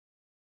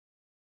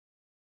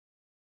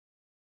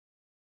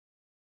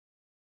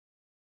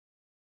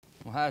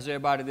Well, how's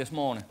everybody this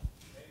morning?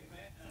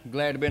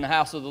 Glad to be in the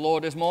house of the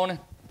Lord this morning.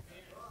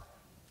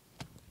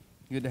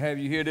 Good to have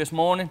you here this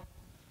morning.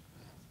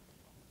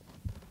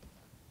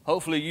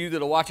 Hopefully you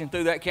that are watching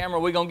through that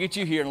camera, we're going to get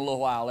you here in a little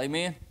while.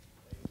 Amen?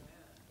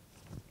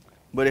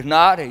 But if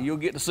not, you'll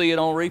get to see it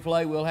on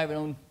replay. We'll have it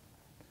on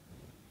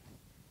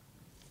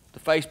the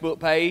Facebook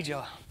page.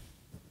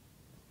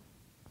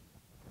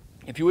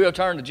 If you will,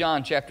 turn to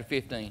John chapter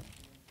 15.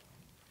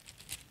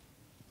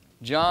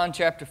 John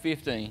chapter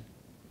 15.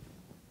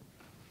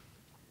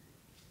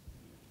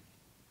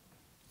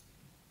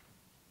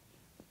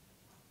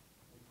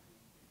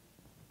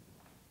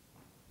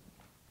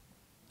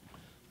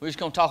 We're just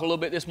going to talk a little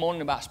bit this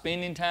morning about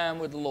spending time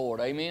with the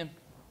Lord. Amen?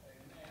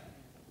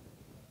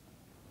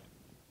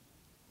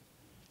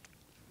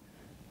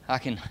 I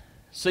can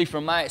see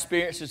from my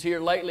experiences here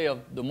lately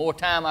of the more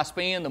time I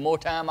spend, the more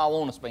time I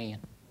want to spend.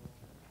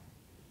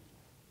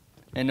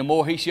 And the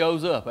more He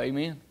shows up.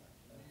 Amen?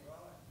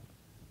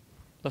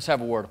 Let's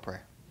have a word of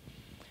prayer.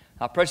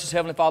 Our precious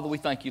Heavenly Father, we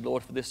thank you,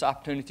 Lord, for this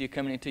opportunity of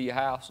coming into your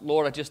house.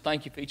 Lord, I just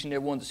thank you for each and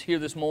every one that's here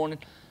this morning.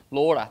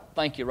 Lord, I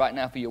thank you right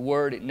now for your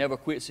word. It never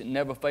quits. It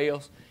never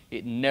fails.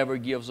 It never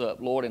gives up,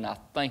 Lord, and I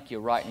thank you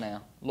right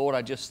now. Lord,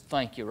 I just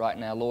thank you right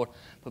now, Lord,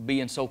 for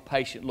being so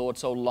patient, Lord,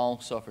 so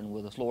long-suffering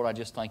with us. Lord, I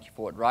just thank you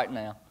for it right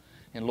now.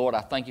 And Lord,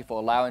 I thank you for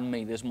allowing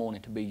me this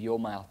morning to be your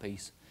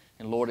mouthpiece.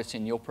 And Lord, it's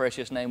in your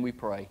precious name we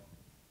pray.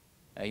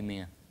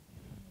 Amen.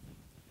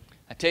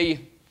 I tell you,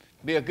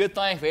 it'd be a good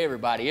thing for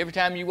everybody. Every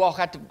time you walk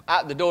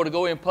out the door to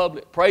go in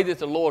public, pray that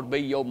the Lord be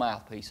your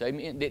mouthpiece.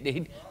 Amen.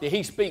 That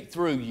He speak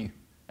through you.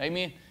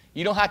 Amen.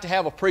 You don't have to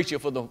have a preacher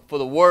for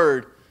the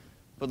word,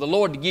 for the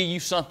Lord to give you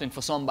something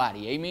for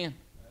somebody. Amen.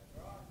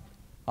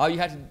 All you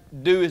have to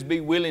do is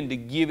be willing to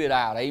give it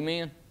out.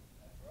 Amen.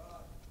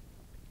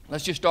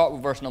 Let's just start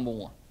with verse number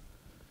 1.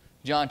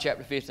 John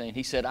chapter 15.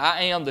 He said,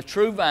 I am the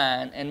true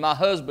vine, and my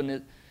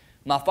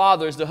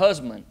Father is the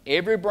husbandman.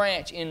 Every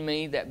branch in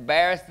me that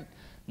beareth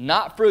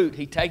not fruit,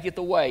 He taketh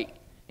away.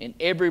 And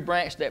every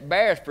branch that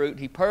beareth fruit,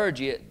 He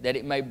purgeth it, that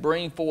it may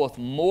bring forth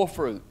more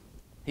fruit.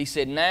 He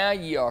said, Now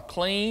ye are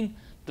clean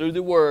through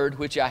the word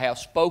which I have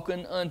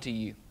spoken unto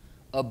you.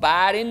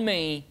 Abide in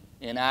me,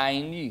 and I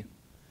in you.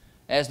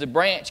 As the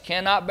branch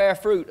cannot bear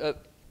fruit of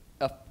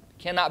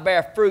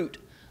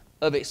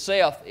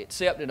itself,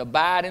 except it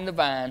abide in the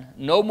vine,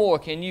 no more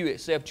can you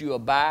except you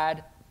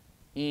abide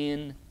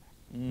in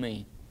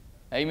me.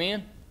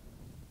 Amen.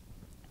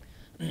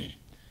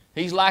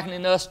 He's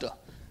likening us to,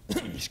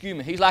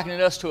 He's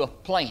likening us to a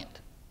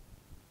plant.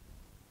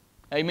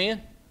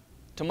 Amen.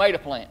 Tomato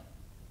plant.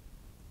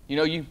 You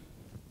know,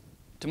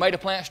 tomato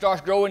plant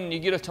starts growing and you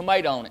get a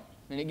tomato on it,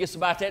 and it gets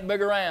about that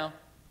big around.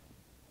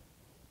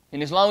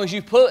 And as long as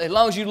you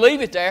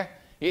leave it there,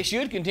 it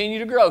should continue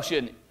to grow,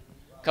 shouldn't it?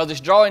 Because it's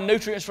drawing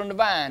nutrients from the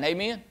vine.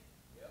 Amen.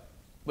 Yep.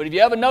 But if you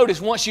ever notice,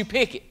 once you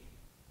pick it,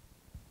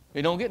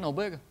 it don't get no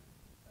bigger.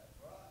 That's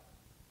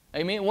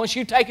right. Amen. Once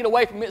you take it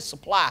away from its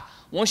supply,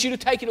 once you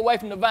take it away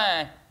from the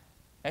vine,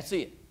 that's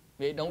it.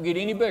 It don't get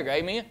any bigger.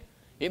 Amen.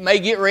 It may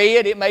get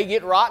red, it may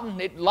get rotten,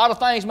 a lot of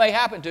things may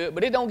happen to it,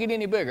 but it don't get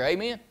any bigger.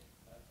 Amen?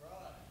 That's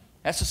right.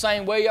 That's the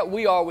same way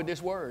we are with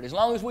this Word. As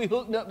long as we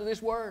hooked up to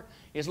this Word,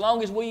 as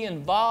long as we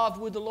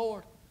involved with the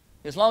Lord,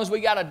 as long as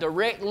we got a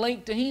direct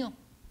link to Him,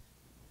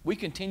 we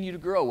continue to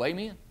grow.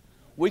 Amen?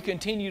 We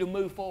continue to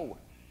move forward.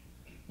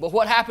 But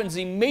what happens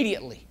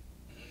immediately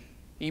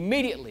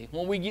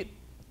when we get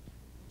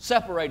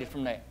separated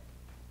from that?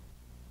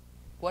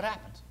 What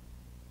happens?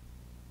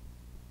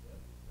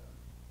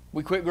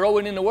 We quit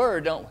growing in the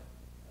Word, don't we?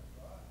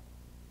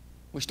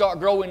 We start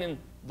growing in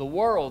the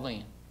world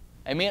then.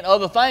 Amen?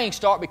 Other things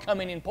start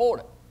becoming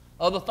important.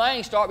 Other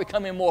things start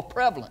becoming more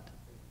prevalent.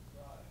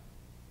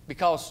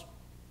 Because,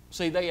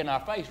 see, they're in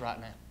our face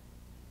right now.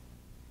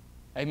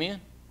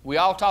 Amen? We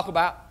all talk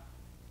about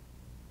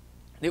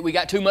that we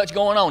got too much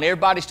going on.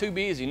 Everybody's too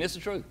busy, and this is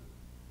the truth.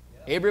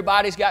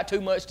 Everybody's got too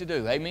much to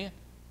do. Amen?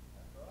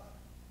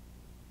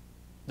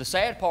 The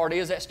sad part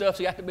is that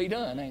stuff's got to be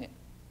done, ain't it?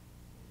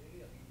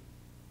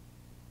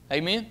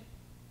 Amen?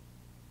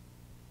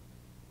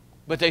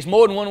 But there's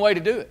more than one way to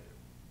do it.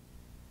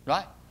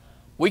 Right?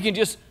 We can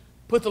just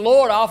put the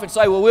Lord off and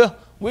say, well,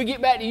 we'll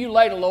get back to you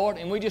later, Lord,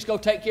 and we just go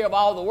take care of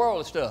all the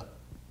worldly stuff.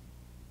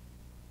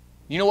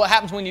 You know what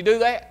happens when you do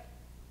that?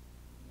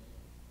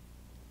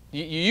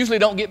 You usually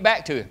don't get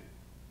back to Him.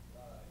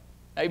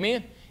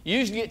 Amen? You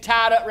usually get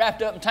tied up,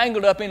 wrapped up, and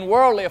tangled up in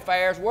worldly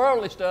affairs,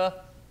 worldly stuff,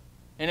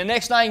 and the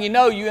next thing you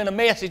know, you're in a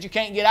mess that you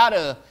can't get out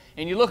of.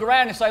 And you look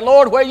around and say,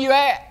 Lord, where you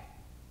at?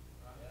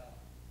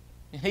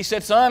 And He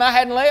said, son, I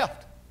hadn't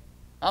left.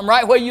 I'm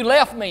right where you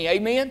left me.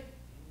 Amen?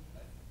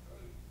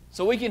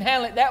 So we can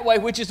handle it that way,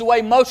 which is the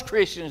way most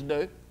Christians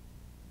do.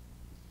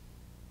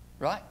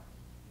 Right?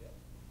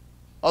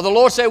 Or the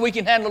Lord said we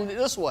can handle it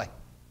this way.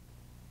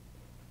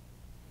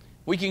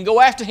 We can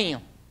go after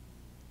Him.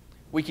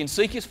 We can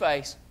seek His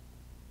face.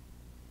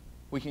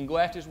 We can go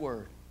after His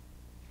Word.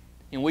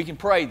 And we can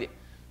pray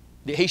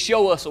that He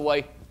show us a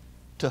way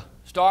to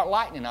start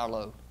lightening our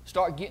load.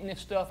 Start getting this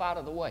stuff out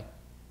of the way.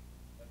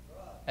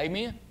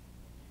 Amen?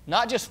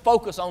 Not just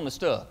focus on the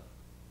stuff.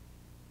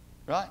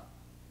 Right?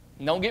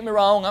 And don't get me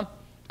wrong,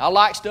 I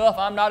like stuff.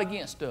 I'm not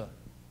against stuff.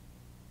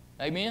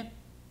 Amen?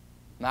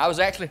 And I was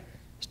actually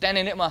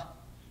standing at my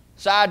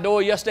side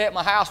door yesterday at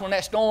my house when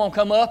that storm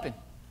come up and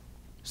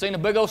seen a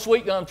big old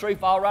sweet gum tree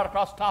fall right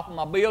across the top of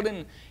my building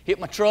and hit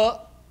my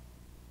truck.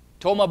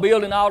 Tore my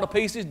building all to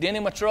pieces,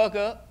 dented my truck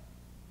up.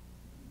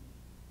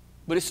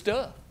 But it's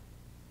stuff.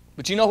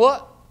 But you know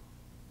what?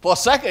 For a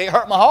second, it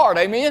hurt my heart.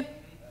 Amen?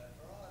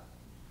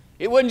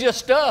 It wasn't just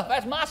stuff.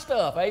 That's my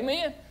stuff.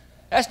 Amen?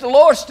 That's the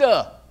Lord's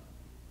stuff.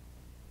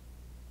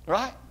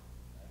 Right?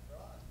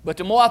 But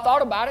the more I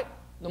thought about it,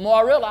 the more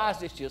I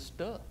realized it's just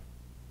stuff.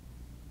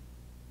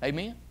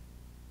 Amen?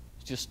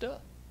 It's just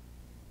stuff.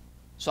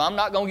 So I'm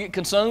not going to get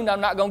consumed.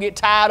 I'm not going to get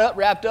tied up,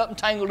 wrapped up, and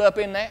tangled up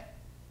in that.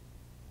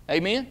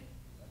 Amen?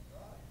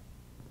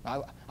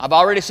 I've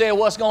already said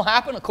what's going to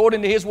happen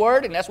according to His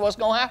Word, and that's what's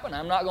going to happen.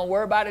 I'm not going to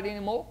worry about it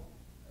anymore.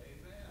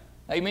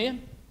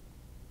 Amen?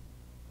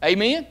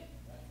 Amen?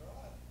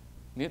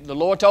 Right. The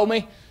Lord told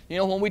me,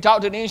 when we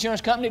talk to the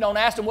insurance company, don't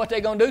ask them what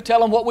they're going to do. Tell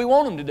them what we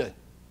want them to do.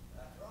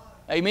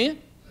 Right.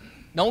 Amen?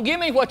 Don't give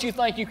me what you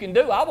think you can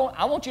do. I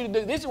want you to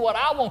do, this is what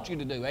I want you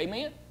to do.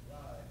 Amen?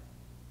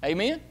 Right.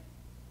 Amen?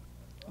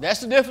 That's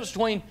the difference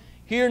between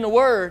hearing the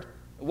Word,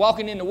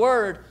 walking in the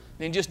Word,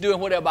 than just doing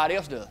what everybody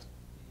else does.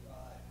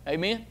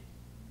 Amen?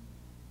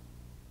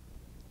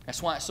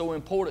 That's why it's so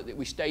important that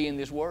we stay in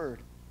this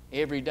Word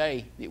every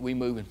day that we're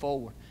moving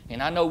forward.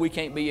 And I know we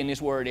can't be in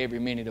this Word every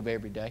minute of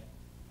every day.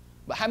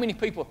 But how many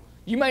people,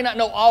 you may not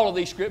know all of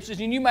these Scriptures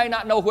and you may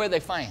not know where they're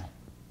found.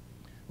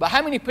 But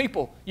how many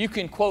people you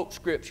can quote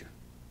Scripture?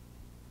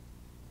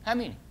 How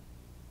many?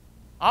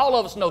 All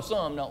of us know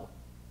some, don't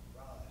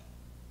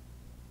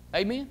we?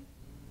 Amen?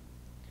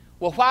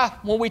 Well, why,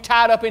 when we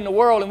tied up in the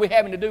world and we're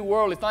having to do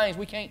worldly things,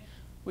 we can't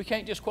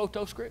just quote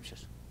those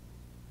Scriptures.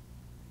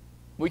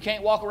 We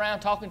can't walk around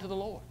talking to the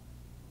Lord.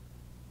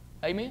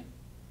 Amen?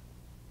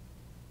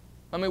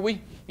 I mean,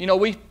 we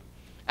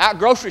out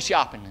grocery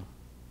shopping.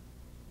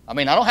 I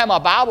don't have my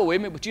Bible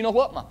with me, but you know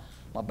what?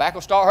 My back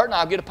will start hurting.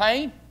 I'll get a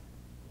pain.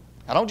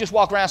 I don't just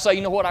walk around and say,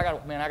 you know what? I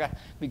got to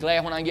be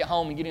glad when I get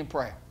home and get in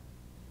prayer.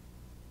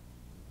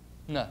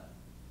 No.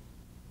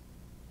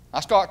 I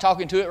start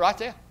talking to it right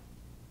there.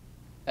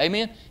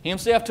 Amen? He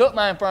Himself took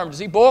my infirmities.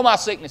 He bore my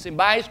sickness, and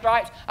by His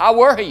stripes I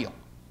were healed.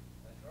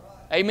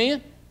 Right.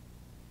 Amen?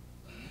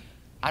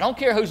 I don't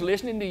care who's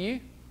listening to you.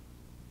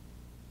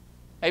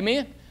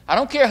 Amen? I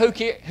don't care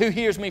who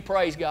hears me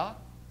praise God.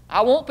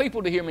 I want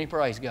people to hear me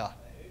praise God.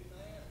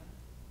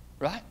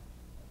 Right?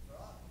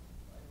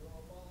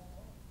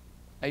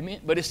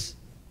 Amen? But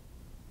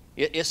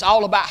it's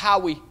all about how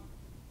we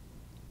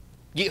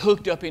get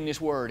hooked up in this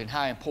Word and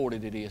how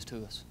important it is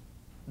to us.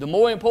 The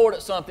more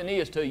important something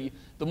is to you,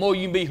 the more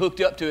you can be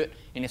hooked up to it,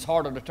 and it's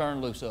harder to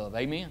turn loose of.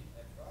 Amen?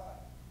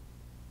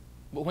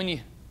 But when you're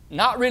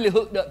not really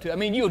hooked up to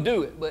it, you'll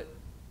do it, but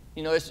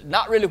it's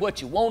not really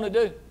what you want to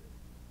do.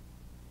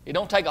 It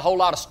don't take a whole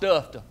lot of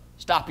stuff to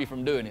stop you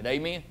from doing it.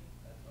 Amen?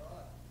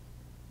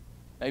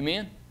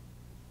 Amen?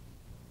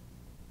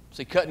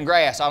 See, cutting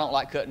grass, I don't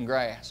like cutting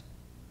grass.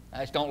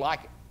 I just don't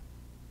like it.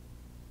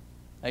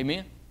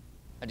 Amen?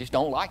 I just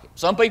don't like it.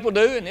 Some people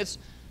do, and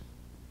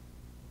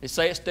they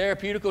say it's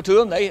therapeutical to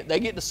them. They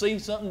get to see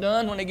something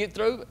done when they get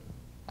through, but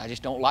I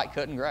just don't like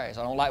cutting grass.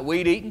 I don't like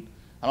weed eating.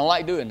 I don't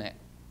like doing that.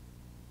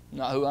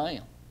 Not who I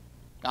am.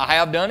 I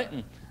have done it,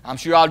 and I'm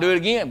sure I'll do it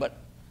again, but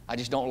I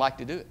just don't like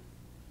to do it.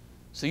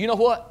 So you know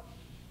what?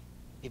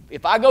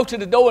 If I go to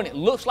the door and it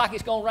looks like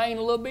it's going to rain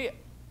a little bit,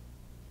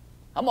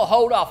 I'm going to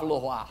hold off a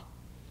little while.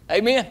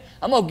 Amen?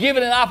 I'm going to give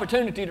it an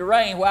opportunity to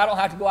rain where I don't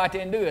have to go out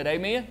there and do it.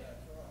 Amen?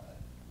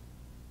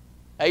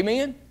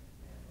 Amen?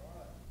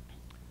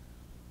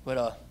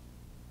 But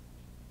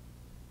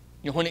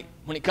when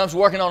it comes to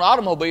working on an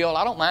automobile,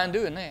 I don't mind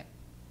doing that.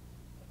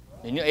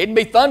 And it can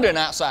be thundering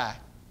outside.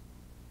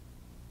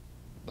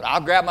 But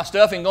I'll grab my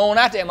stuff and go on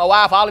out there. My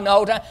wife hollering the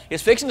whole time,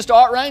 it's fixing to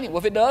start raining. Well,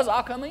 if it does,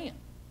 I'll come in.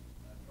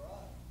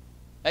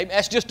 Amen.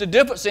 That's just the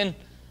difference in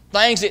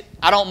things that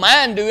I don't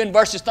mind doing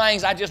versus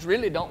things I just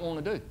really don't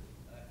want to do.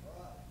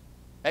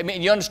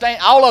 Amen. You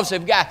understand? All of us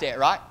have got that,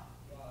 right?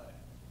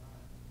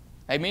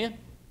 Amen.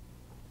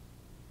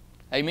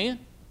 Amen.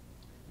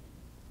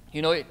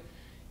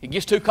 It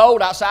gets too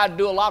cold outside to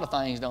do a lot of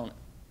things, don't it?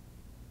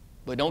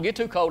 But don't get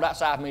too cold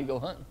outside for me to go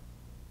hunting.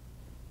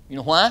 You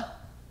know why?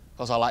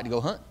 Because I like to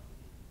go hunting.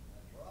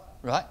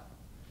 Right?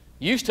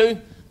 Used to,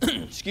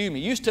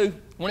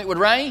 when it would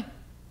rain,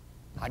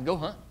 I'd go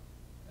hunting.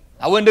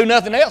 I wouldn't do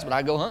nothing else, but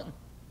I'd go hunting.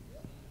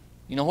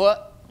 You know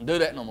what? I don't do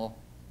that no more.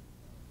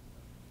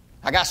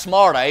 I got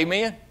smarter,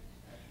 amen?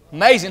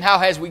 Amazing how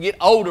as we get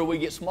older, we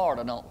get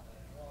smarter, don't we?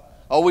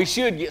 Or we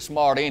should get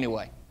smarter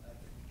anyway.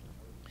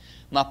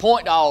 My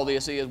point to all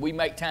this is we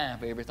make time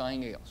for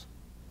everything else.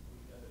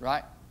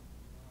 Right?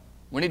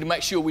 We need to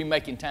make sure we're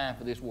making time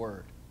for this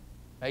Word.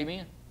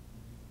 Amen?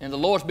 And the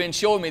Lord's been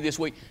showing me this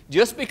week,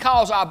 just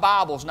because our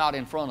Bible's not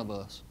in front of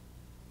us,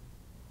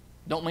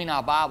 don't mean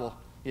our Bible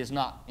is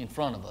not in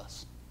front of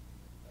us.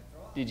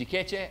 Did you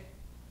catch that?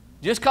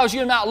 Just because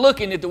you're not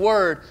looking at the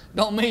Word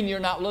don't mean you're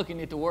not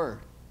looking at the Word.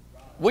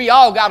 We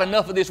all got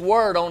enough of this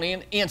Word on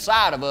the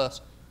inside of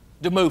us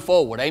to move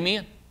forward.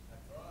 Amen?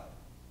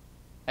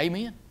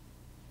 Amen?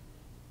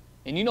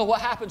 And you know what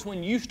happens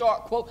when you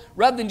start,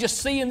 rather than just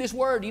seeing this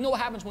Word, you know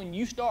what happens when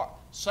you start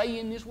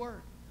saying this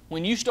Word?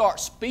 When you start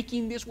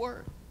speaking this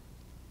Word?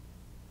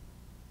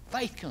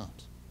 Faith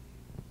comes.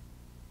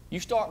 You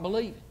start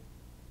believing.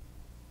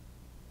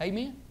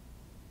 Amen?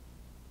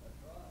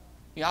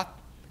 You know,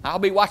 I'll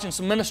be watching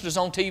some ministers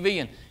on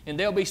TV and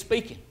they'll be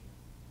speaking.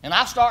 And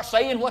I'll start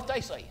saying what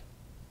they say.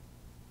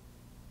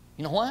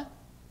 You know why?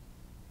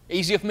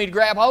 Easier for me to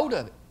grab hold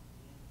of it.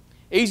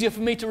 Easier for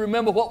me to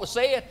remember what was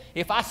said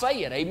if I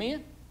say it.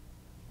 Amen?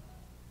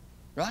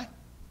 Right?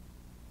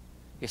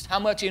 It's how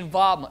much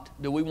involvement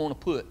do we want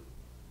to put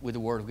with the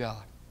Word of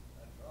God?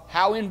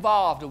 How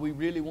involved do we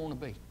really want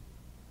to be?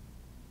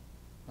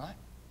 Right?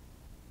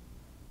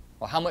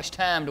 Or how much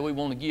time do we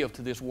want to give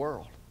to this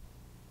world?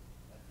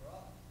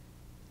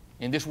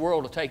 And this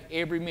world will take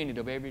every minute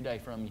of every day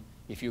from you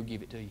if you'll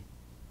give it to you.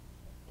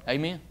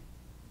 Amen?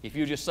 If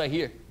you just say,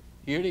 here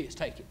it is,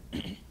 take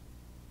it.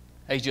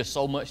 There's just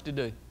so much to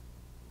do.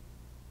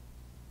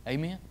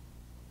 Amen?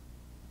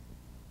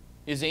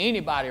 Is there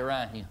anybody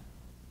around here?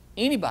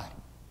 Anybody?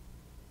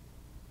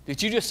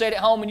 That you just sit at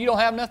home and you don't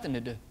have nothing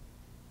to do?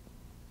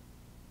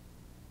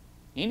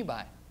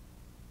 Anybody?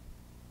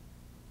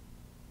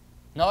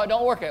 No, it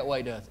don't work that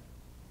way, does it?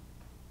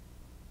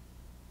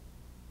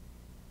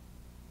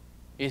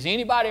 Is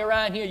anybody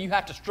around here you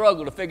have to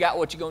struggle to figure out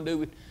what you're going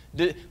to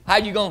do? How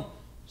you going to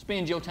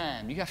spend your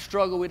time? You got to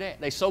struggle with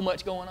that. There's so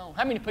much going on.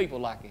 How many people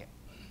like that?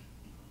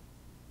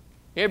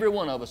 Every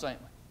one of us, ain't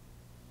we?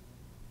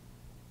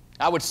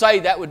 I would say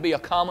that would be a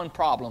common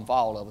problem for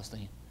all of us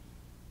then.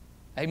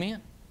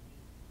 Amen?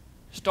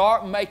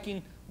 Start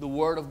making the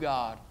Word of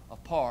God a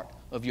part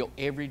of your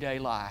everyday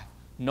life,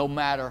 no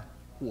matter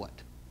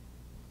what.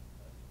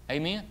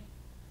 Amen?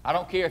 I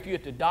don't care if you're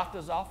at the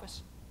doctor's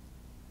office.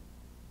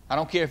 I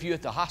don't care if you're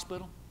at the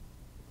hospital.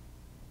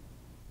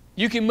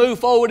 You can move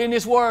forward in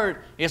this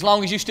Word as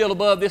long as you're still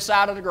above this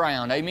side of the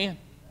ground. Amen?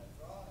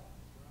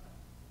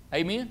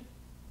 Amen?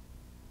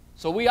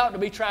 So we ought to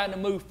be trying to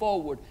move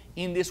forward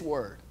in this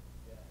Word.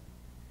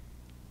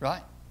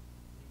 Right?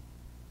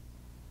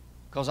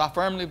 Because I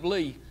firmly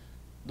believe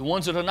the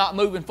ones that are not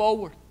moving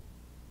forward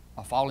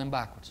are falling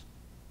backwards.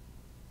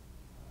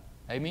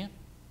 Amen?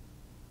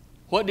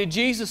 What did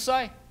Jesus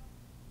say?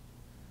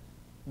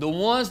 The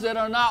ones that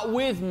are not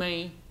with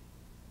me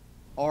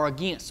are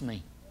against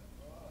me.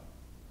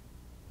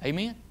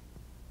 Amen?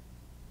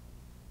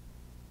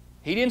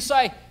 He didn't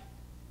say,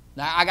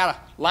 now I got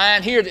a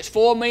line here that's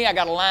for me, I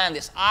got a line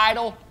that's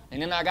idle,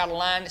 and then I got a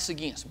line that's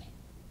against me.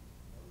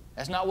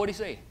 That's not what He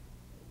said.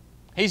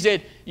 He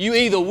said, you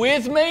either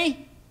with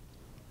me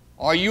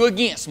or you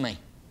against me.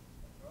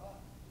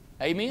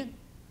 Amen?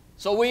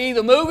 So we're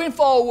either moving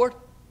forward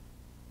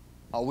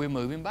or we're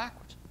moving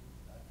backwards.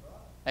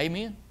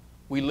 Amen?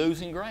 We're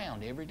losing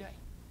ground every day.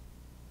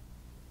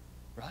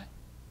 Right?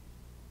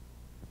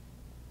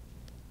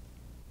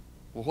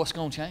 Well, what's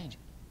going to change it?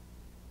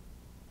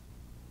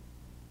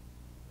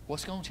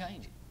 What's going to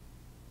change it?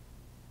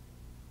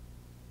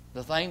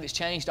 The thing that's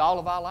changed all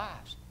of our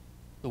lives,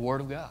 the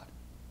Word of God.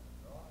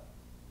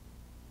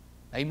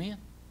 Amen?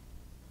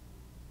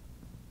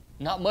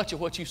 Not much of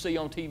what you see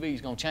on TV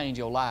is going to change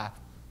your life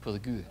for the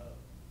good.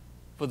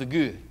 For the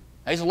good.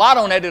 There's a lot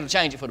on that that'll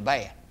change it for the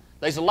bad.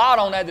 There's a lot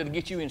on that that'll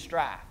get you in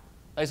strife.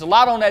 There's a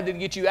lot on that that'll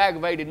get you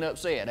aggravated and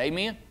upset.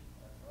 Amen?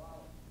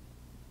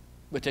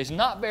 But there's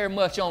not very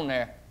much on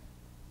there,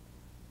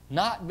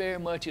 not very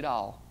much at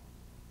all,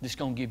 that's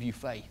going to give you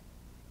faith.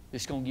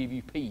 That's going to give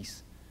you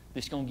peace.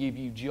 That's going to give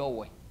you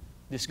joy.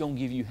 That's going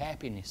to give you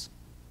happiness.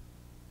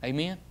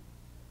 Amen?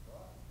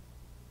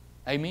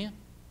 Amen?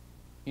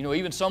 You know,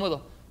 even some of the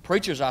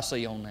preachers I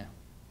see on now.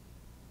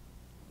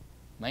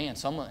 Man,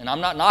 and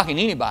I'm not knocking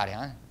anybody.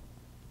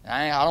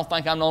 I don't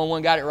think I'm the only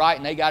one got it right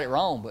and they got it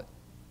wrong, but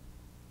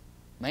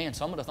man,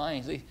 some of the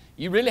things,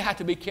 you really have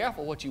to be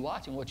careful what you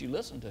watch and what you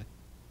listen to.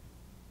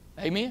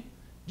 Amen?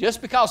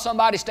 Just because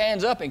somebody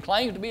stands up and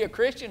claims to be a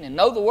Christian and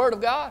know the Word of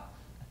God,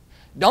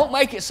 don't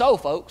make it so,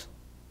 folks.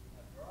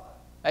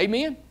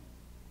 Amen?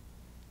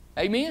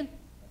 Amen?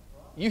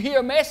 You hear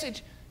a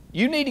message,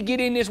 you need to get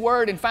in this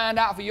Word and find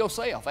out for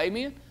yourself.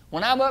 Amen?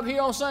 When I'm up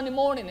here on Sunday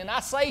morning and I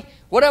say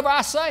whatever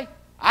I say,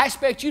 I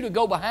expect you to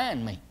go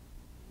behind me.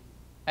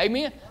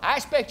 Amen? I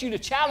expect you to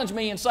challenge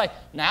me and say,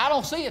 now I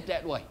don't see it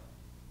that way.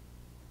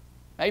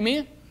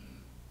 Amen?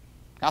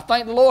 I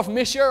thank the Lord for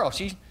Miss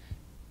Cheryl.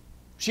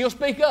 She'll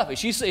speak up. If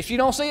she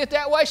don't see it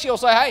that way, she'll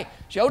say, hey,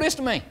 show this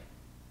to me.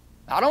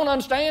 I don't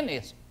understand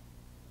this.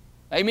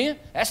 Amen?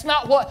 That's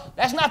not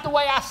the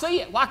way I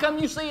see it. Why come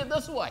you see it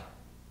this way?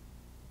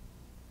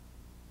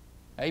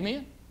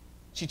 Amen?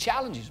 She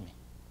challenges me.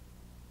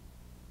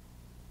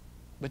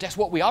 But that's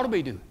what we ought to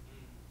be doing.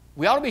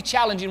 We ought to be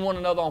challenging one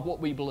another on what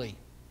we believe.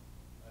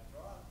 That's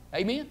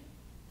right. Amen?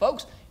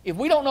 Folks, if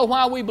we don't know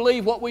why we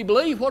believe what we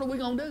believe, what are we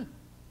going to do?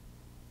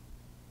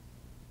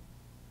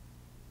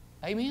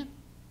 Amen?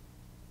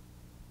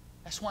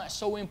 That's why it's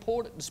so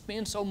important to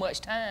spend so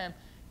much time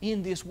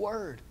in this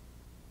Word.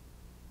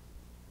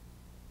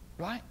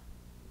 Right?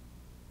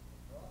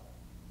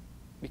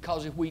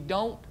 Because if we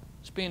don't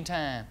spend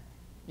time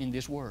in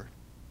this Word,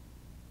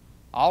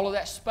 all of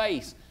that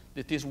space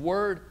that this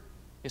Word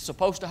is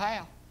supposed to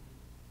have,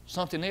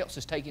 something else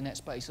is taking that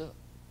space up.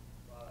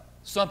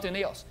 Something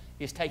else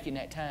is taking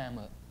that time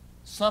up.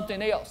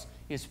 Something else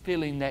is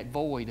filling that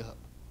void up.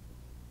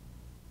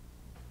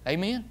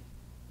 Amen?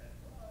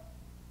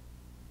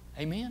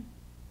 Amen?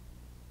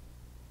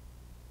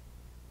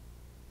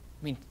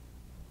 I mean,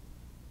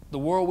 the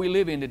world we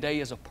live in today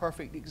is a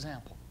perfect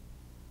example.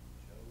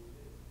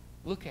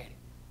 Look at it.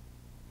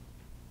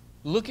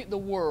 Look at the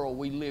world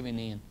we're living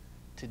in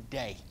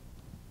today.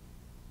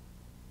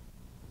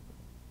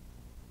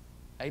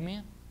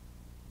 Amen?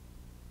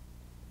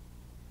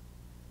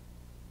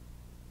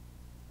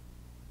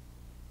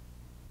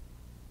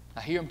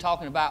 I hear them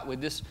talking about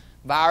with this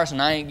virus,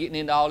 and I ain't getting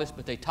into all this,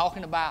 but they're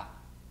talking about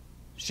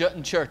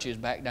shutting churches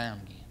back down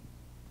again.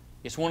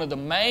 It's one of the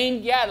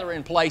main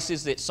gathering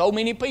places that so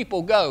many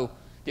people go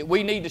that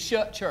we need to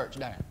shut church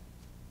down.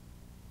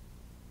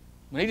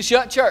 We need to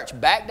shut church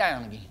back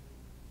down again.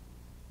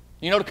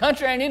 You know, the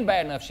country ain't in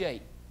bad enough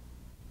shape.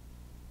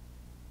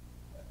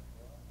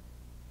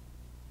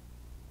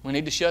 We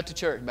need to shut the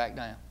church back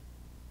down.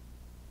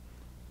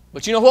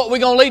 But you know what? We're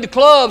going to leave the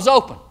clubs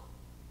open.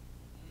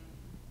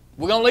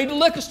 We're going to leave the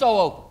liquor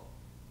store open.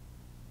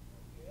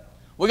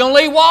 We're going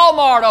to leave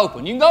Walmart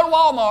open. You can go to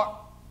Walmart.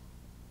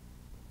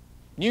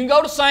 You can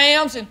go to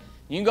Sam's, and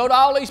you can go to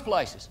all these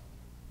places.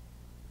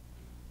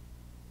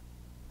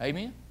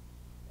 Amen?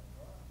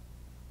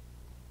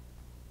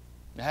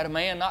 I had a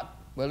man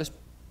it's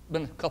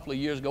been a couple of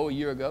years ago, a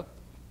year ago.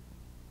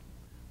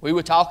 We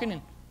were talking,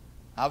 and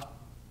I was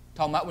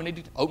talking about we need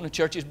to open the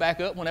churches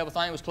back up when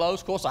everything was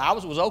closed. Of course,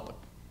 ours was open.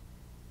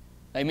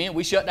 Amen?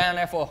 We shut down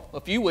there for a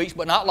few weeks,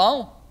 but not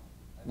long.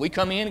 We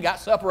come in and got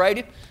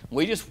separated. And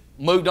we just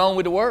moved on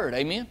with the Word.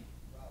 Amen?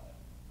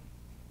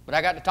 But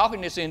I got to talking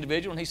to this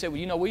individual, and he said, well,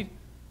 you know,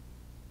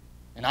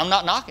 and I'm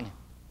not knocking him.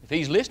 If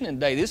he's listening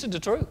today, this is the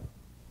truth.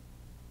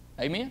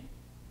 Amen?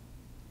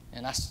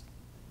 And I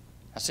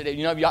said,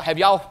 you know, have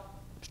y'all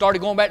started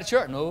going back to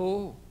church?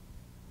 No.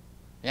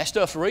 That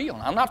stuff's real.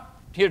 I'm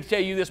not here to tell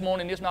you this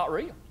morning it's not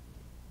real.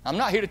 I'm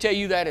not here to tell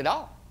you that at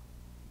all.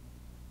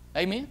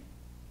 Amen?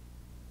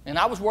 And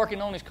I was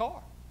working on his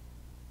car.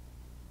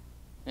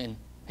 And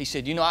he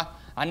said, you know,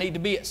 I need to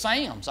be at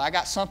Sam's. I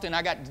got something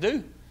I got to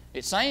do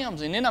at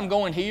Sam's, and then I'm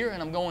going here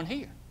and I'm going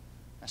here.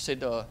 I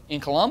said, in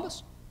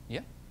Columbus?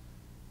 Yeah.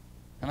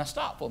 And I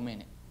stopped for a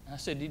minute. I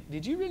said,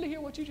 did you really hear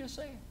what you just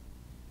said?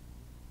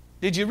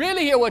 Did you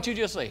really hear what you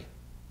just said?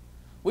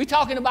 We're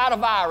talking about a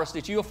virus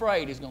that you're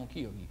afraid is going to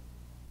kill you.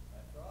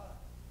 That's right.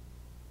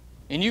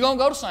 And you're going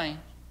to go to Sam's,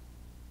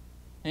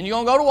 and you're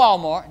going to go to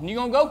Walmart, and you're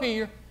going to go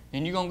here,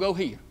 and you're going to go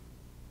here.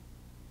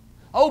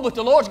 Oh, but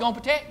the Lord's going to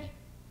protect me.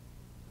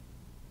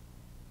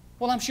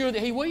 Well, I'm sure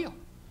that He will.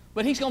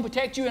 But He's going to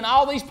protect you in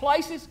all these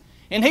places,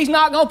 and He's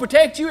not going to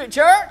protect you at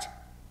church?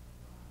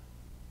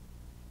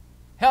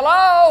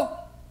 Hello?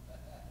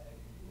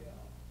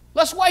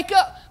 Let's wake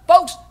up.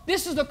 Folks,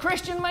 this is a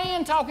Christian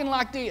man talking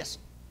like this.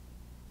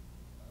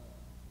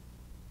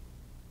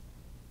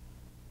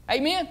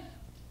 Amen?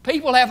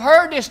 People have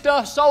heard this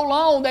stuff so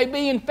long, they're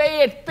being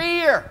fed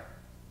fear.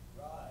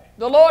 Right.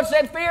 The Lord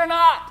said, fear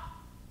not.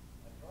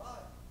 That's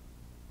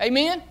right.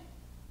 Amen?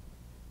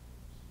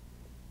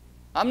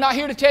 I'm not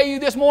here to tell you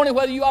this morning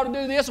whether you ought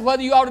to do this or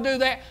whether you ought to do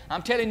that.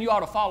 I'm telling you, you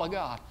ought to follow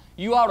God.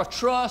 You ought to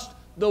trust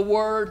the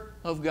Word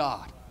of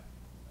God.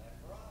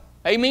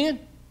 Right. Amen?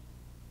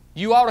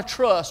 You ought to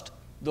trust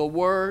the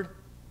Word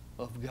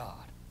of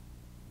God.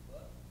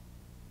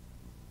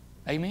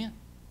 Amen?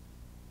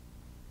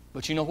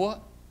 But you know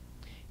what?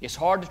 It's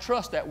hard to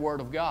trust that Word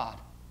of God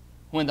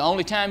when the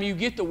only time you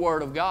get the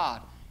Word of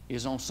God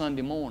is on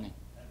Sunday morning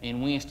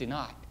and Wednesday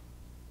night.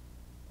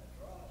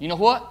 You know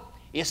what?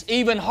 It's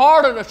even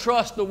harder to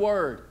trust the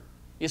Word.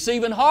 It's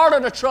even harder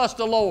to trust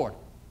the Lord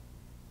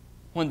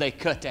when they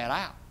cut that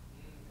out.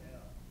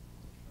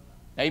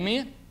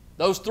 Amen?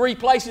 Those 3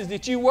 places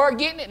that you were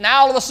getting it,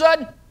 now all of a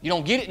sudden, you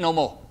don't get it no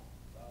more.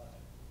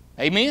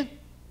 Amen?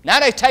 Now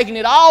they've taken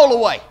it all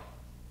away.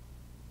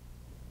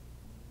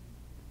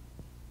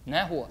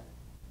 Now what?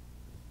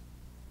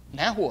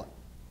 Now what?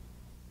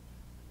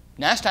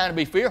 Now it's time to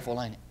be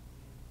fearful, ain't it?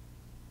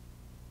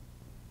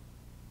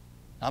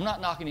 I'm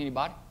not knocking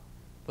anybody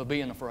for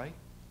being afraid.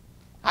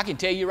 I can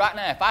tell you right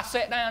now, if I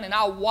sat down and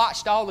I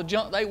watched all the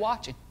junk they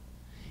watching,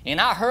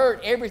 and I heard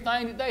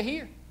everything that they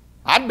hear,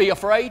 I'd be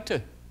afraid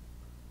too.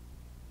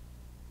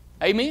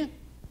 Amen?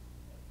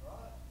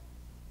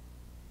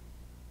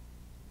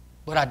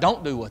 But I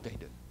don't do what they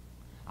do.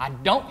 I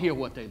don't hear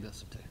what they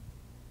listen to.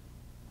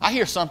 I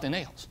hear something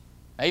else.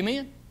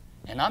 Amen?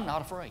 And I'm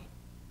not afraid.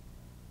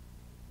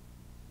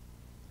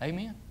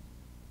 Amen?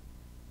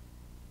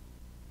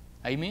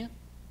 Amen?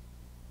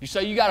 You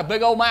say you got a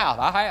big old mouth.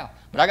 I have.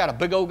 But I got a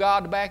big old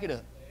God to back it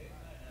up.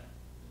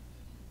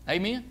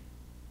 Amen?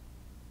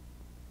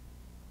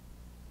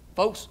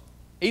 Folks,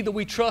 Either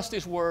we trust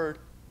His Word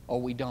or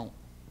we don't.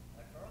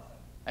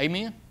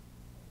 Amen?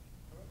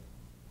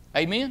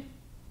 Amen?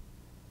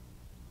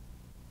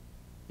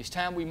 It's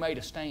time we made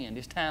a stand.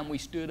 It's time we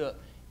stood up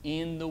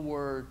in the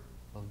Word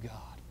of God.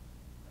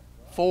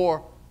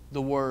 For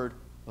the Word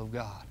of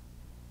God.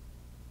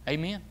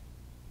 Amen?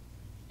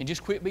 And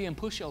just quit being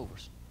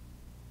pushovers.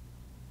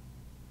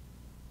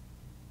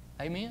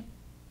 Amen?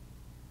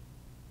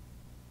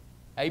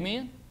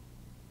 Amen?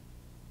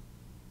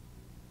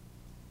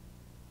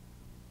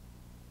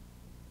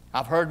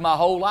 I've heard my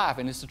whole life,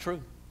 and it's the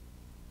truth.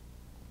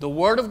 The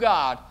Word of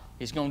God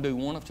is going to do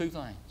one of two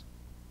things.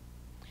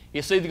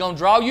 It's either going to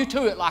draw you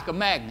to it like a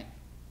magnet,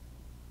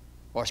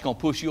 or it's going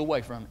to push you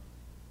away from it.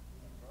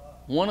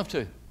 One of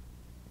two.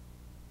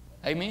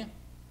 Amen?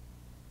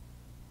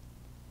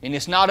 And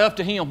it's not up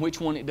to Him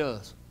which one it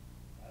does.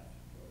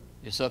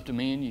 It's up to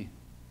me and you.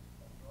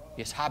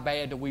 It's how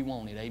bad do we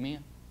want it.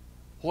 Amen?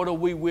 What are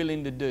we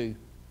willing to do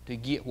to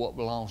get what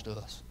belongs to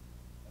us?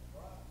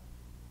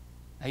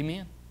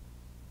 Amen?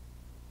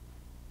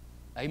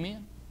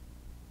 Amen?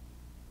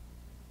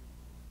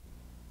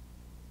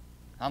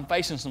 I'm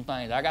facing some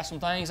things. I got some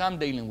things I'm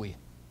dealing with.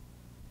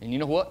 And you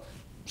know what?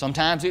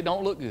 Sometimes it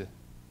don't look good.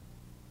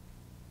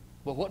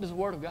 But what does the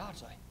Word of God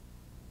say?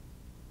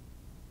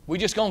 We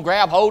just going to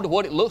grab hold of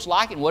what it looks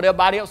like and what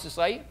everybody else is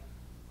saying?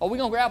 Or are we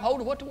going to grab hold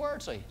of what the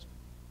Word says?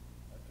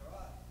 That's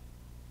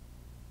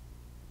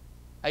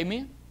right.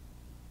 Amen?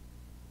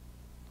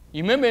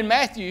 You remember in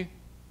Matthew,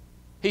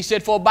 He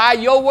said, for by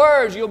your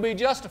words you'll be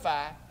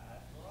justified.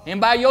 And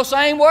by your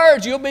same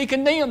words you'll be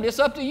condemned. It's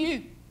up to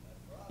you.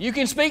 You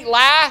can speak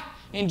life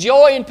and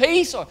joy and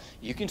peace, or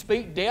you can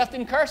speak death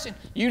and cursing.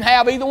 You can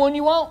have either one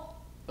you want.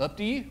 Up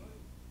to you.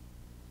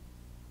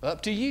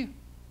 Up to you.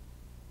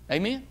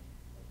 Amen?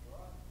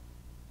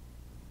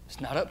 It's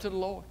not up to the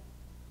Lord.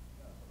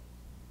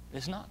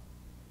 It's not.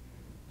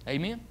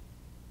 Amen?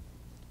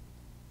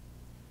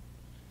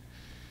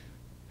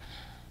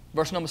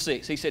 Verse number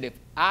 6, he said,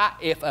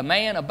 if a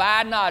man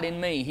abide not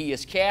in me, he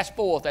is cast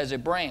forth as a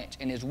branch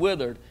and is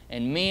withered,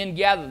 and men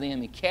gather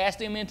them and cast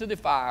them into the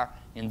fire,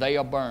 and they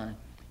are burned.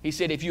 He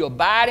said, if you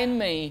abide in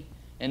me,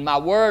 and my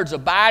words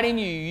abide in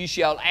you, you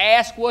shall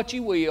ask what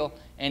you will,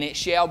 and it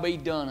shall be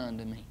done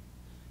unto me.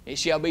 It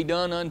shall be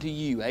done unto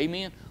you.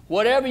 Amen?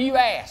 Whatever you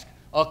ask,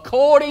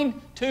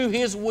 according to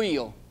His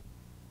will,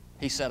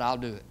 He said, I'll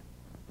do it.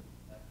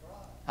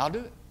 I'll do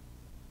it.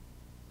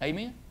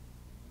 Amen?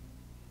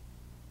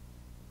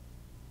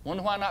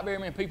 Wonder why not very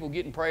many people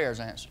getting prayers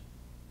answered.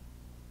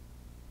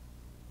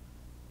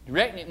 You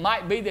reckon it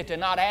might be that they're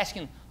not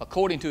asking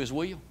according to His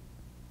will?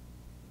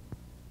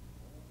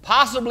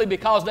 Possibly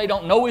because they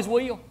don't know His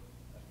will.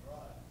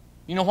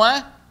 You know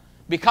why?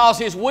 Because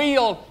His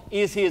will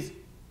is His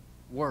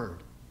Word.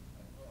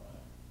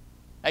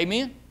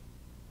 Amen?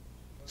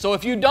 So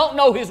if you don't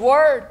know His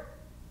Word,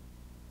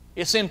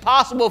 it's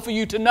impossible for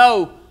you to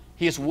know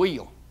His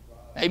will.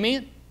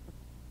 Amen?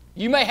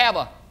 You may have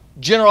a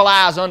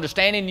generalized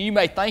understanding, and you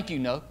may think you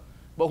know,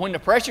 but when the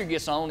pressure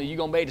gets on, are you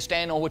going to be able to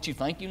stand on what you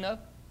think you know?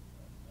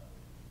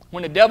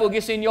 When the devil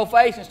gets in your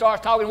face and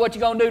starts talking, what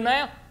you going to do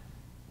now?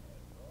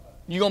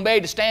 You going to be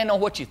able to stand on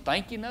what you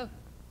think you know?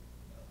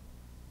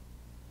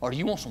 Or do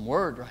you want some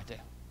word right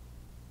there?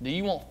 Do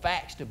you want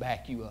facts to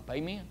back you up?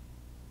 Amen?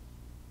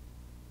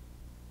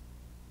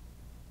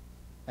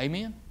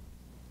 Amen?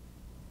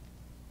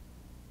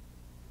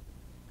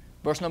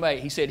 Verse number 8,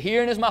 he said,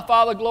 herein is my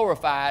Father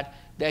glorified,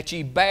 that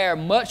ye bear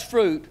much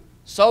fruit,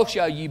 so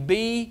shall ye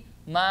be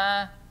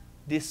my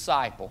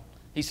disciple.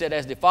 He said,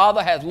 as the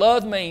Father hath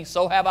loved me,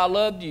 so have I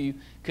loved you.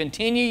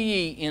 Continue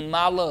ye in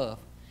my love.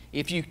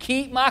 If you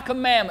keep my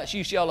commandments,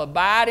 you shall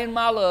abide in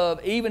my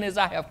love, even as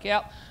I have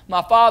kept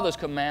my Father's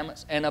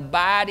commandments, and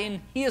abide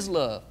in His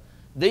love.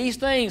 These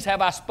things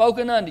have I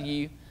spoken unto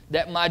you,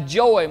 that my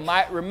joy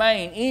might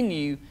remain in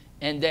you,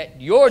 and that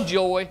your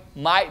joy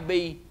might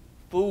be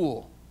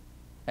full.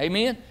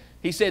 Amen?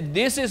 He said,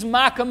 this is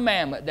my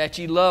commandment, that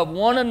ye love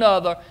one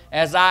another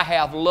as I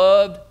have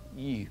loved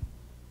you.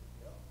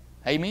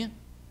 Amen?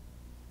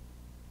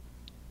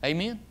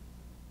 Amen?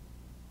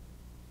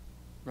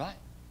 Right?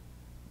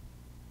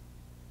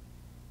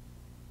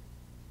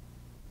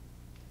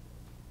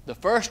 The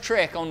first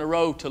trek on the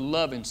road to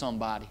loving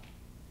somebody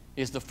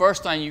is the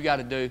first thing you got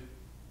to do.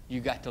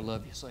 You got to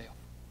love yourself.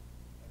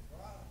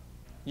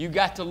 You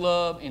got to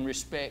love and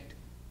respect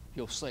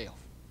yourself.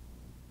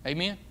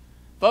 Amen?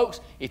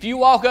 Folks, if you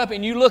walk up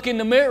and you look in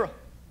the mirror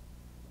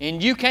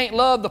and you can't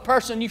love the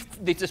person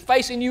that's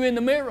facing you in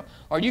the mirror,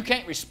 or you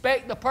can't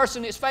respect the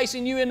person that's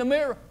facing you in the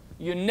mirror,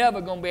 you're never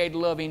going to be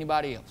able to love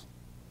anybody else.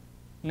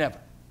 Never.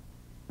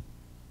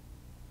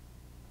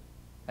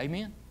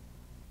 Amen?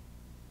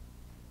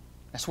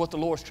 That's what the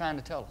Lord's trying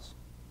to tell us.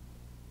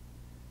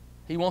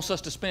 He wants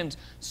us to spend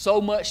so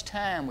much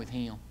time with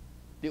Him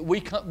that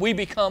we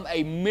become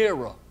a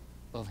mirror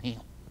of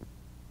Him.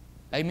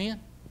 Amen?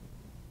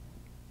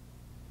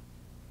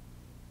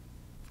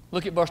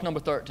 Look at verse number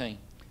 13.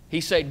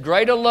 He said,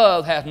 greater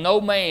love hath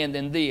no man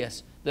than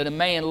this, that a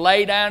man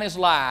lay down his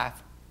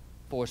life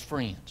for his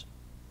friends.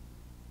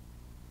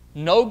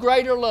 No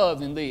greater love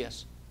than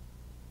this,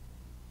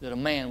 that a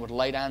man would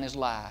lay down his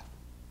life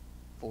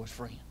for his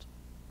friends.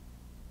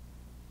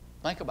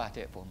 Think about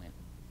that for a minute.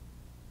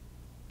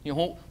 You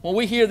know, when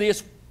we hear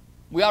this,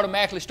 we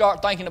automatically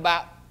start thinking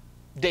about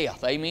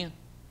death. Amen?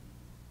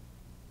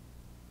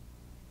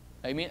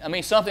 Amen? I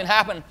mean, something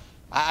happened.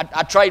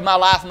 I'd trade my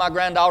life for my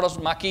granddaughters,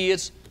 my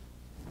kids,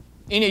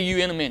 any of you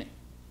in a minute.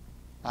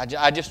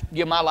 I just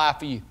give my life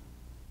for you.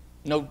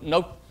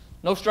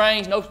 No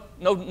strings,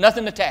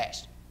 nothing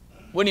attached.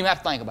 Wouldn't even have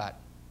to think about it.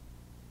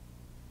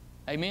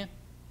 Amen?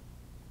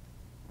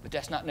 But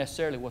that's not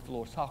necessarily what the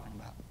Lord's talking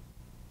about.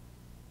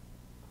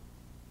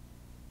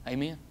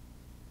 Amen?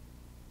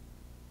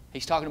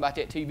 He's talking about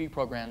that TV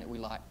program that we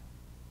like.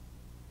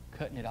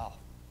 Cutting it off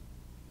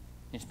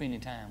and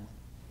spending time with it.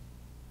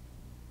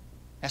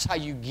 That's how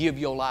you give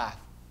your life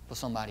for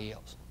somebody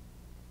else.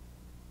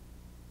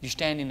 You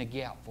stand in the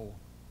gap for them.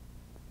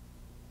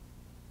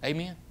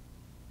 Amen?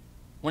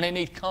 When they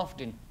need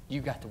comforting,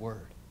 you got the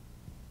Word.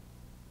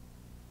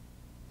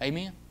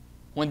 Amen?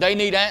 When they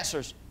need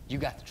answers, you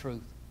got the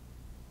truth.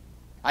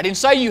 I didn't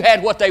say you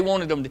had what they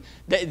wanted them to,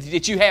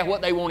 that you had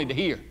what they wanted to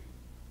hear.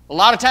 A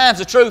lot of times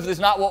the truth is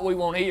not what we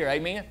want to hear.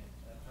 Amen?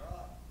 That's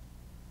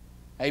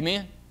right.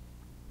 Amen?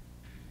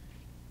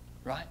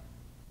 Right?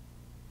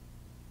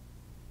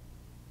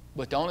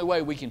 But the only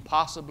way we can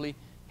possibly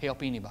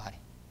help anybody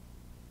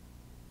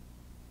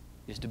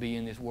is to be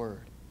in this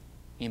Word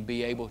and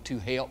be able to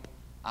help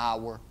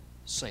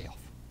ourselves.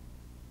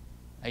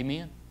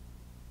 Amen?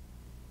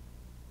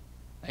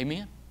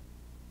 Amen?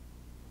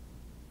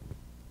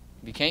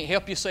 If you can't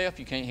help yourself,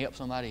 you can't help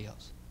somebody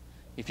else.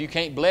 If you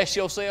can't bless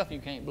yourself, you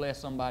can't bless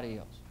somebody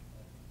else.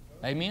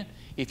 Amen?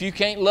 If you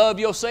can't love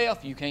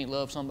yourself, you can't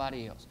love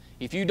somebody else.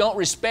 If you don't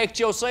respect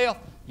yourself,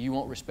 you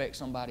won't respect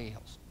somebody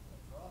else.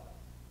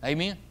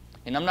 Amen?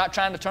 And I'm not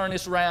trying to turn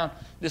this around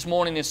this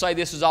morning and say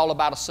this is all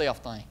about a self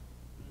thing.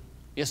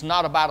 It's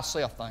not about a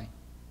self thing.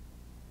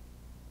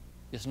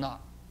 It's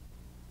not.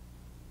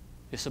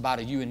 It's about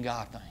a you and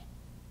God thing.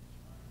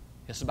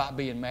 It's about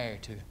being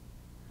married to.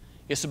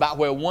 It's about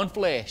where one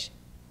flesh,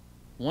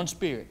 one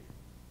spirit.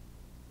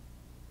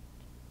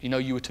 You know,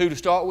 you were two to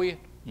start with,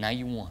 now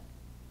you're one.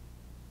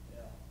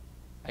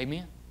 Yeah.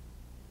 Amen?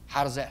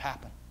 How does that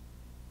happen?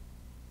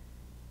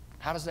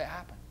 How does that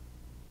happen?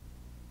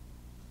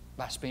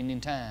 By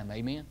spending time.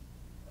 Amen?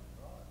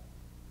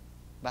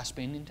 By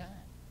spending time.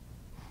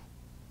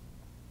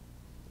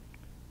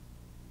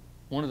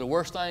 One of the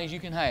worst things you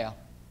can have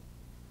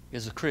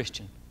is a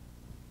Christian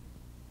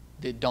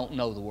that don't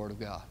know the Word of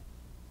God.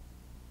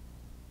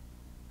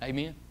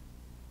 Amen?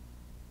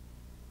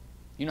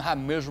 You know how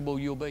miserable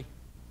you'll be?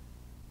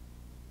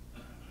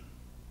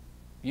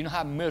 You know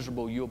how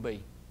miserable you'll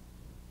be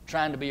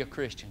trying to be a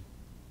Christian,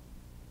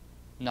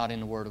 not in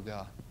the Word of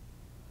God.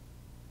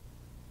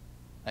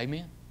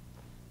 Amen?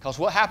 Because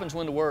what happens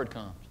when the Word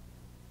comes?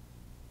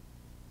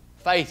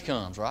 Faith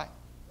comes, right?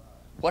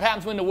 What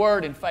happens when the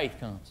Word and faith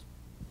comes?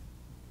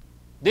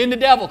 Then the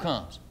devil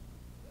comes.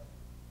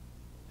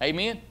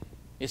 Amen?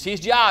 It's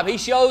his job. He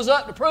shows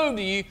up to prove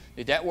to you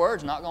that that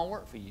Word's not going to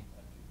work for you.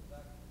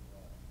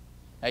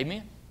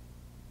 Amen?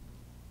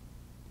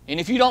 And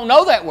if you don't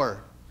know that Word,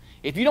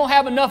 if you don't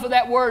have enough of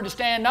that Word to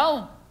stand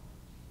on,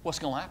 what's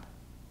going to happen?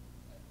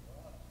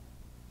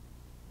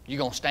 You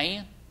going to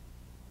stand?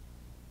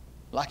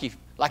 Like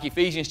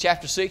Ephesians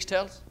chapter 6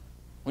 tells us?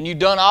 When you've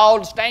done all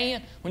to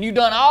stand, when you've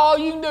done all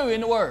you can do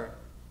in the Word,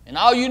 and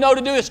all you know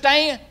to do is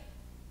stand,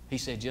 he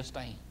said just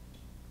stand.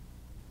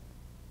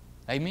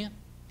 Amen?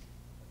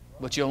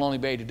 But you'll only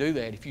be able to do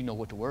that if you know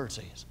what the Word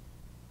says.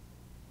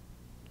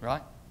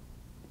 Right?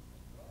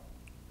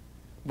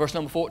 Verse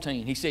number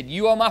 14, he said,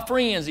 "You are my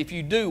friends if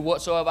you do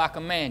whatsoever I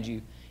command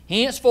you.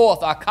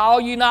 Henceforth I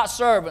call you not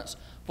servants,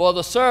 for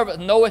the servant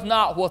knoweth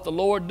not what the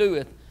Lord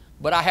doeth.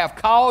 But I have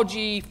called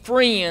ye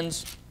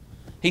friends."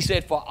 He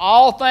said, "For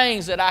all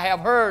things that I have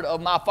heard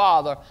of my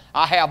Father,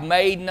 I have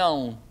made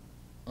known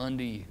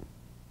unto you."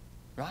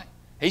 Right?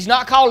 He's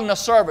not calling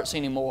us servants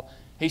anymore.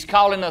 He's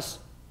calling us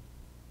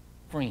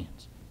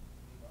friends.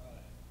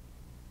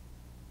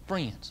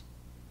 Friends.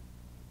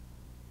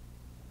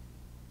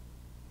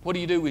 What do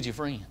you do with your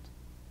friends?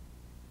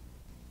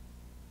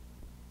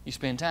 You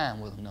spend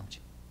time with them, don't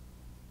you?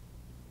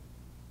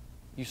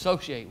 You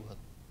associate with them.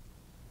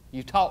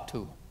 You talk to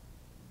them.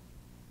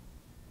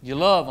 You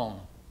love on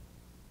them.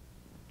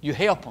 You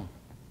help them.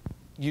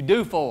 You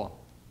do for them.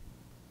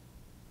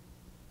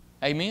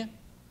 Amen?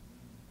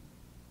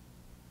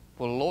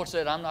 Well, the Lord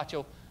said, I'm not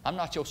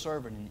your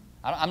servant anymore.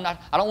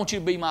 I don't want you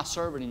to be my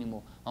servant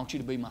anymore. I want you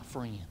to be my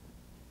friend.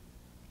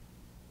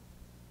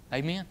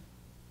 Amen?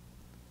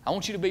 I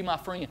want you to be my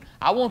friend.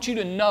 I want you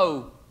to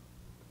know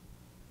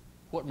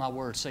what my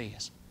Word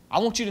says. I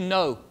want you to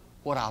know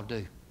what I'll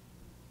do.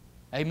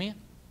 Amen?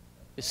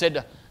 It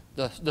said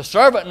the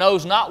servant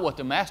knows not what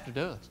the master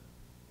does.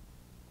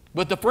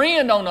 But the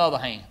friend, on the other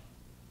hand,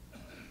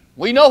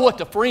 we know what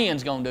the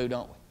friend's going to do,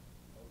 don't we?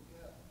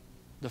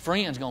 The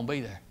friend's going to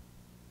be there.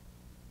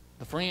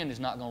 The friend is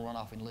not going to run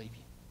off and leave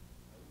you.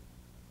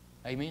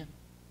 Amen?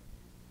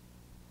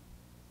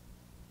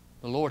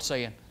 The Lord's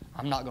saying,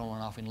 I'm not going to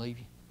run off and leave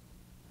you.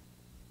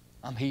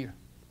 I'm here.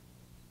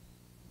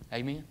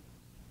 Amen?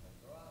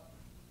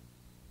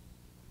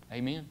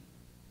 Amen?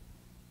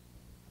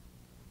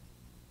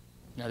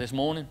 Now this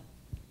morning,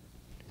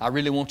 I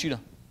really want you to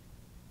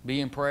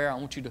be in prayer. I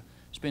want you to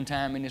spend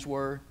time in this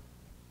Word.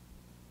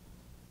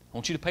 I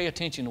want you to pay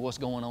attention to what's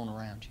going on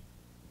around you.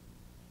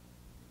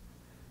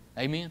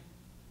 Amen?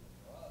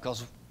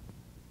 Because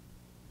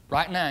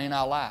right now in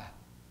our life,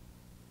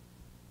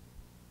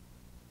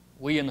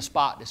 we in the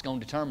spot that's going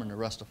to determine the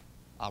rest of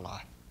our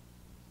life.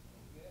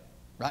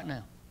 Right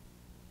now.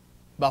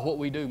 By what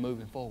we do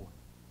moving forward.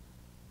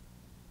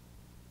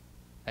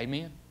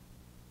 Amen?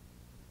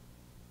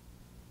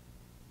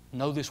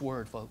 Know this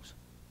Word, folks.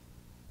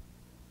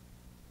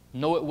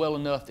 Know it well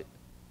enough that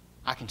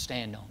I can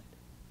stand on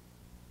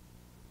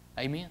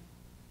it. Amen?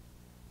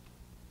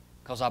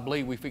 Because I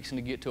believe we're fixing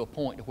to get to a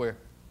point to where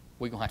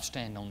we're going to have to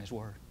stand on this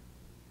Word.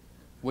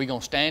 We're going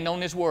to stand on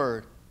this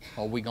Word,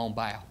 or we're going to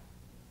bow.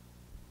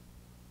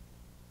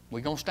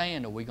 We're going to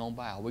stand, or we're going to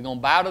bow. We're going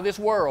to bow to this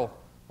world,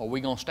 or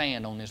we're going to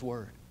stand on this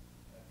Word.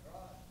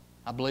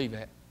 I believe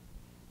that.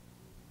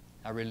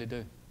 I really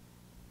do.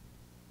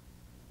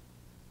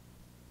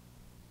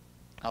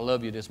 I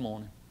love you this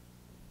morning.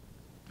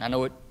 I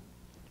know it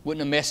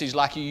wasn't a message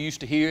like you used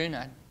to hearing,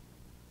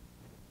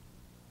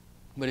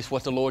 but it's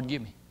what the Lord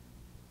give me.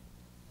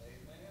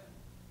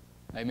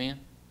 Amen. Amen.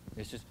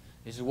 This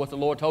is what the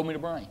Lord told me to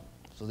bring.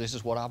 So this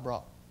is what I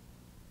brought.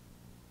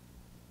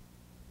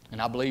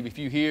 And I believe if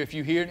you're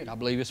hearing it, I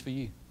believe it's for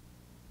you.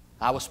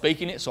 I was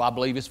speaking it, so I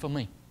believe it's for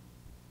me.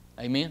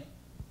 Amen.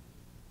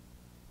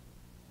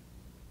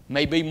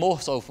 Maybe more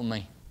so for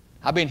me.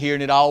 I've been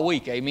hearing it all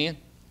week. Amen.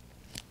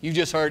 You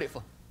just heard it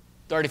for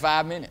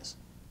 35 minutes.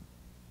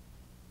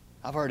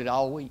 I've heard it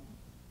all week.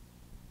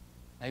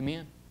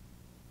 Amen.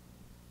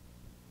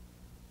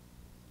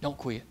 Don't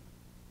quit.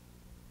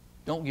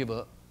 Don't give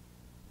up.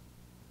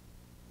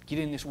 Get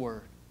in this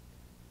Word.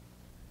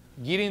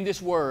 Get in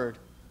this Word.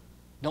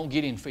 Don't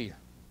get in fear.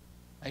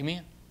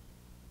 Amen?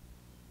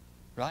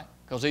 Right?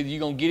 Because either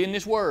you're going to get in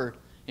this Word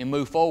and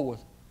move forward,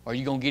 or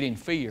you're going to get in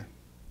fear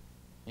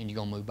and you're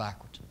going to move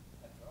backwards.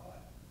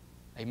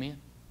 Amen?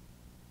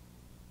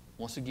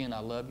 Once again, I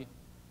love you.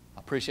 I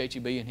appreciate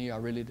you being here. I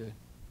really do.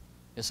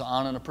 It's an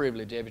honor and a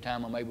privilege every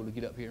time I'm able to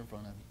get up here in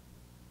front of you.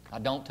 I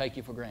don't take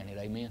you for granted.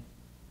 Amen?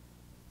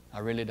 I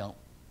really don't.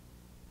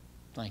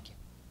 Thank you.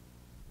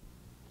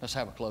 Let's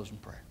have a closing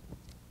prayer.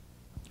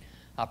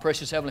 Our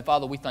precious Heavenly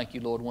Father, we thank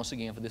you, Lord, once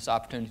again for this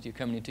opportunity of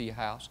coming into your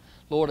house.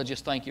 Lord, I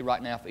just thank you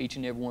right now for each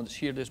and every one that's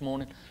here this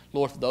morning.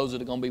 Lord, for those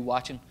that are going to be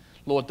watching,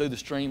 Lord, through the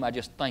stream, I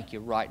just thank you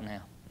right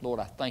now. Lord,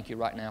 I thank you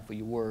right now for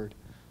your Word.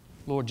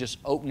 Lord, just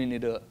opening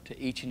it up to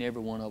each and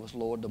every one of us,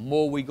 Lord. The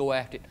more we go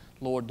after it,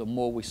 Lord, the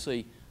more we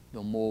see,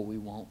 the more we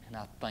want. And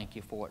I thank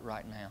you for it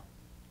right now.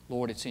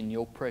 Lord, it's in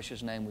your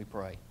precious name we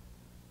pray.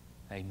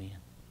 Amen.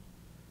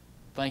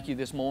 Thank you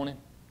this morning.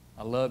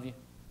 I love you.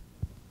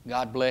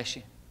 God bless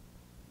you.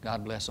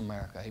 God bless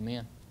America.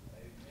 Amen.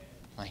 Amen.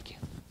 Thank you.